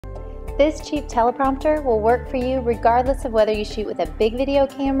This cheap teleprompter will work for you regardless of whether you shoot with a big video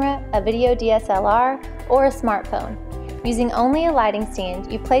camera, a video DSLR, or a smartphone. Using only a lighting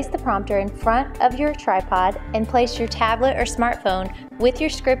stand, you place the prompter in front of your tripod and place your tablet or smartphone with your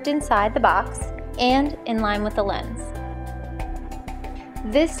script inside the box and in line with the lens.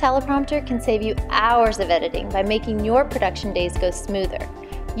 This teleprompter can save you hours of editing by making your production days go smoother.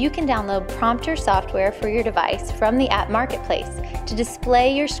 You can download prompter software for your device from the app marketplace to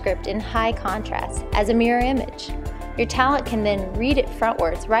display your script in high contrast as a mirror image. Your talent can then read it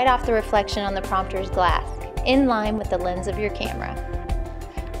frontwards right off the reflection on the prompter's glass, in line with the lens of your camera.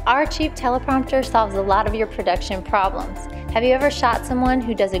 Our cheap teleprompter solves a lot of your production problems. Have you ever shot someone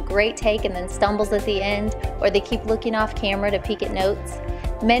who does a great take and then stumbles at the end, or they keep looking off camera to peek at notes?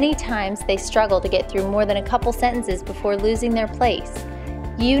 Many times they struggle to get through more than a couple sentences before losing their place.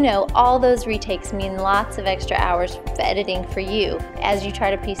 You know all those retakes mean lots of extra hours of editing for you as you try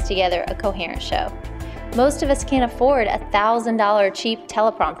to piece together a coherent show. Most of us can't afford a $1,000 cheap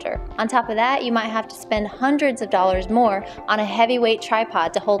teleprompter. On top of that, you might have to spend hundreds of dollars more on a heavyweight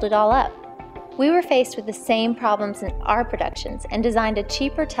tripod to hold it all up. We were faced with the same problems in our productions and designed a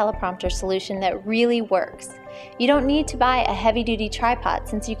cheaper teleprompter solution that really works. You don't need to buy a heavy-duty tripod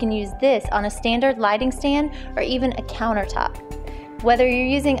since you can use this on a standard lighting stand or even a countertop. Whether you're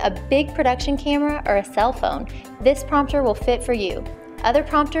using a big production camera or a cell phone, this prompter will fit for you. Other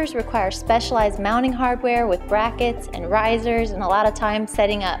prompters require specialized mounting hardware with brackets and risers and a lot of time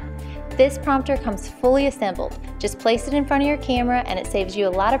setting up. This prompter comes fully assembled. Just place it in front of your camera and it saves you a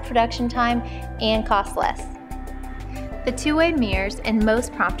lot of production time and costs less. The two-way mirrors in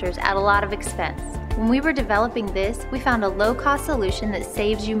most prompters add a lot of expense. When we were developing this, we found a low-cost solution that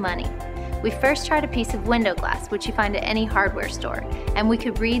saves you money. We first tried a piece of window glass, which you find at any hardware store, and we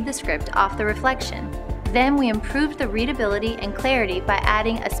could read the script off the reflection. Then we improved the readability and clarity by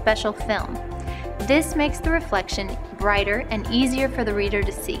adding a special film. This makes the reflection brighter and easier for the reader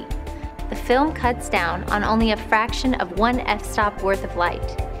to see. The film cuts down on only a fraction of one f-stop worth of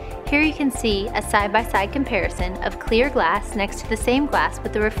light. Here you can see a side-by-side comparison of clear glass next to the same glass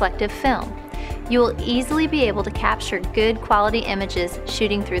with the reflective film. You will easily be able to capture good quality images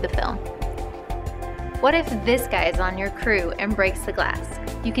shooting through the film. What if this guy is on your crew and breaks the glass?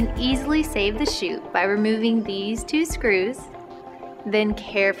 You can easily save the shoot by removing these two screws, then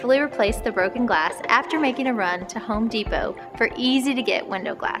carefully replace the broken glass after making a run to Home Depot for easy-to-get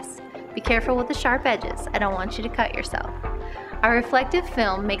window glass. Be careful with the sharp edges, I don't want you to cut yourself. Our reflective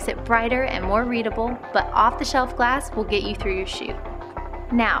film makes it brighter and more readable, but off-the-shelf glass will get you through your shoot.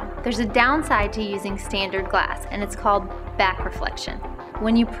 Now, there's a downside to using standard glass, and it's called back reflection.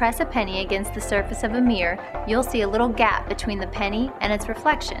 When you press a penny against the surface of a mirror, you'll see a little gap between the penny and its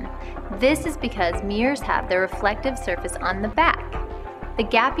reflection. This is because mirrors have their reflective surface on the back. The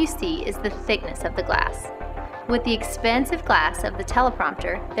gap you see is the thickness of the glass. With the expensive glass of the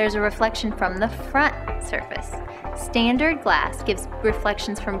teleprompter, there's a reflection from the front surface. Standard glass gives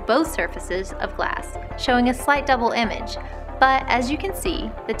reflections from both surfaces of glass, showing a slight double image. But as you can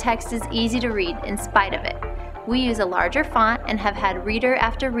see, the text is easy to read in spite of it. We use a larger font and have had reader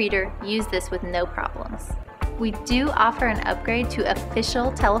after reader use this with no problems. We do offer an upgrade to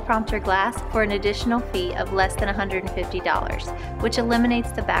official teleprompter glass for an additional fee of less than $150, which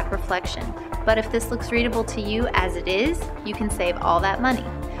eliminates the back reflection. But if this looks readable to you as it is, you can save all that money.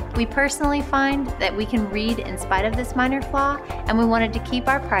 We personally find that we can read in spite of this minor flaw, and we wanted to keep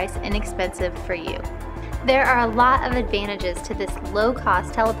our price inexpensive for you. There are a lot of advantages to this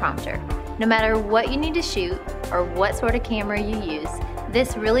low-cost teleprompter. No matter what you need to shoot or what sort of camera you use,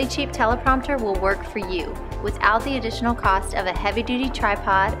 this really cheap teleprompter will work for you without the additional cost of a heavy-duty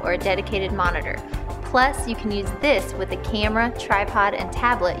tripod or a dedicated monitor. Plus, you can use this with a camera, tripod, and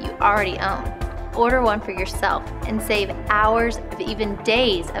tablet you already own. Order one for yourself and save hours of even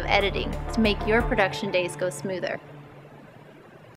days of editing to make your production days go smoother.